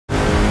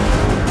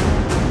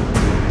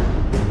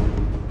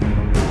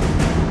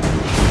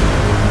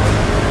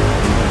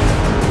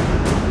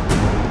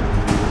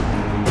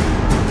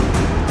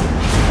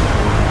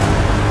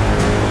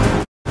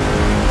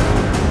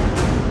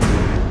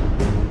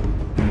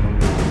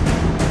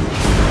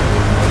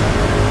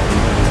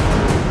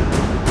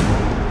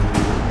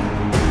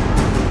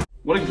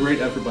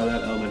effort by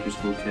that elementary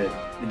school kid.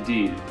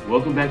 Indeed.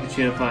 Welcome back to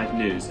Channel 5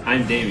 News.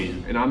 I'm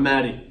Damien. And I'm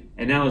Maddie.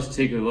 And now let's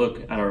take a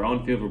look at our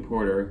on-field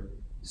reporter,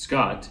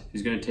 Scott,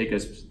 who's going to take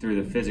us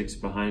through the physics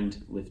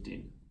behind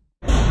lifting.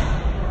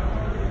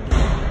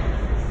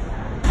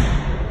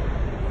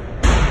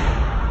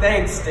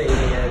 Thanks,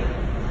 Xavier.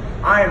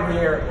 I am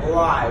here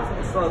live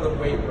in front of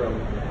the weight room.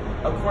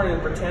 According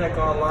to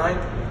Britannica Online,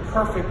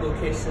 perfect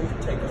location to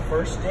take a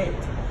first date.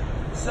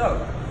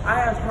 So, I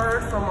have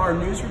heard from our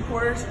news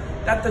reporters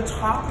that the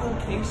top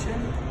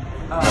location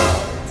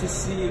to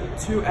see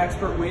two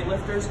expert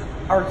weightlifters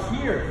are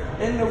here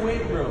in the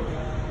weight room.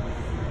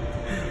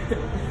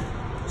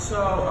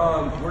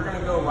 So, we're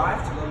gonna go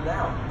live to them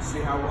now and see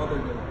how well they're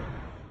doing.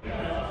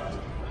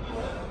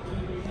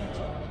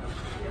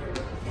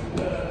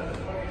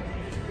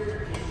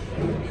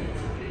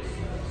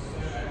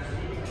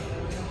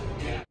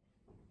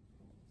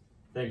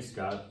 Thanks,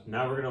 Scott.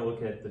 Now we're going to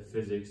look at the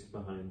physics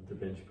behind the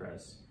bench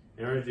press.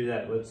 In order to do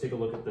that, let's take a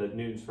look at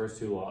Newton's first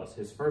two laws.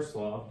 His first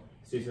law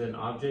states that an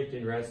object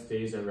in rest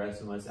stays at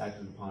rest unless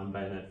acted upon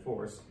by a net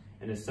force.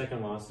 And his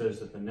second law says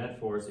that the net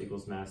force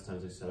equals mass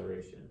times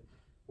acceleration.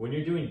 When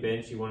you're doing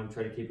bench, you want to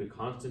try to keep a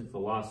constant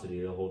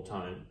velocity the whole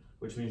time,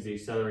 which means the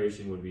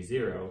acceleration would be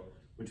 0,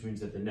 which means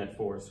that the net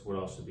force would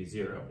also be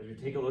 0. If you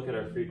take a look at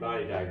our free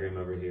body diagram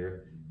over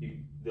here,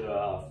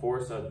 the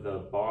force of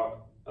the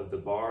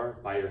bar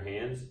by your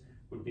hands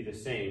would be the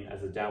same as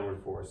the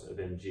downward force of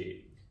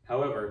mg.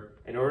 However,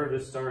 in order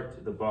to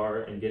start the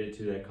bar and get it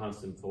to that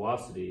constant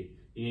velocity,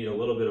 you need a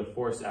little bit of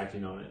force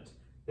acting on it.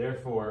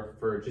 Therefore,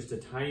 for just a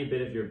tiny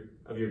bit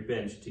of your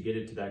bench to get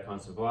it to that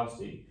constant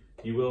velocity,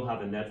 you will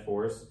have a net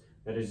force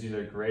that is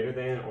either greater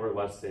than or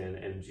less than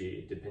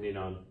mg, depending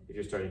on if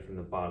you're starting from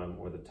the bottom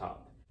or the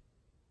top.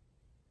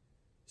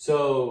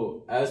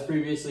 So, as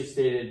previously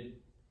stated,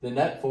 the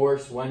net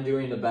force when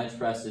doing the bench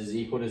press is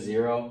equal to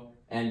 0.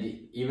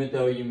 And even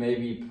though you may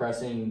be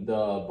pressing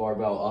the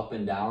barbell up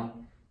and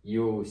down,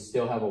 you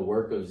still have a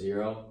work of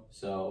 0.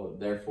 So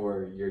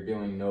therefore, you're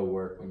doing no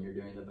work when you're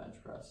doing the bench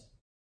press.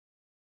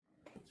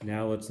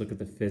 Now let's look at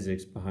the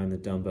physics behind the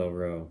dumbbell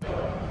row.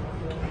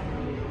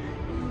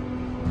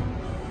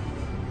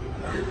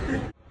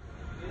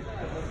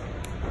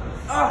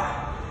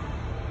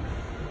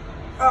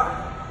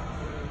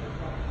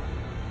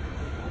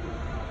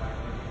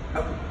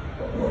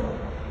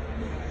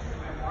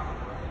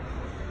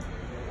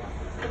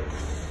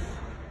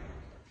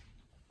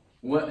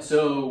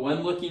 So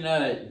when looking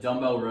at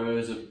dumbbell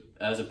rows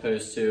as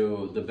opposed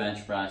to the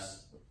bench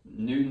press,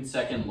 Newton's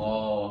second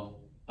law,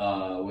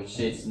 which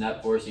states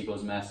net force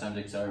equals mass times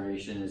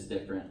acceleration, is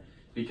different.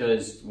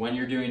 Because when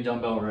you're doing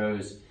dumbbell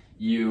rows,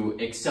 you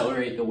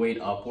accelerate the weight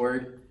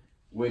upward,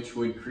 which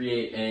would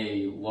create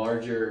a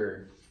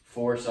larger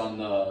force on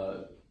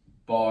the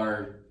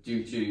bar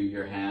due to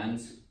your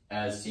hands,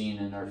 as seen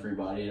in our free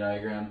body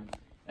diagram.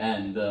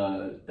 And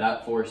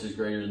that force is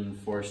greater than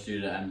the force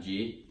due to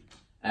mg.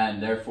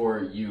 And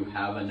therefore, you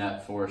have a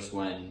net force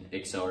when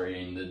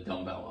accelerating the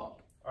dumbbell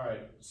up. All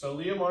right, so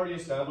Liam already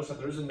established that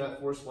there is a net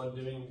force when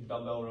doing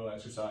dumbbell row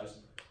exercise.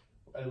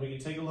 And we can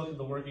take a look at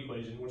the work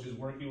equation, which is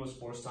work equals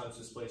force times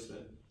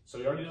displacement. So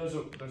you already know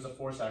there's a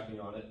force acting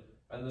on it.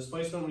 And the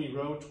displacement, when you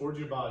row towards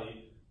your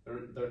body,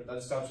 that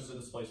establishes a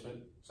displacement.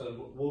 So there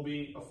will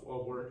be a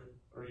work,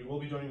 or you will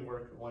be doing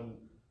work when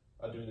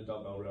doing the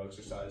dumbbell row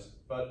exercise.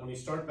 But when you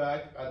start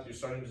back at your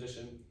starting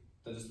position,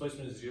 the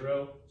displacement is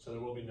 0, so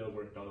there will be no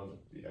work done on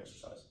the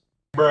exercise.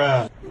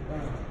 Bruh.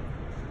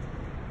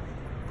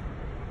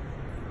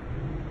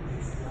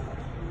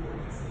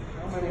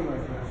 How many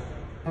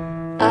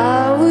more?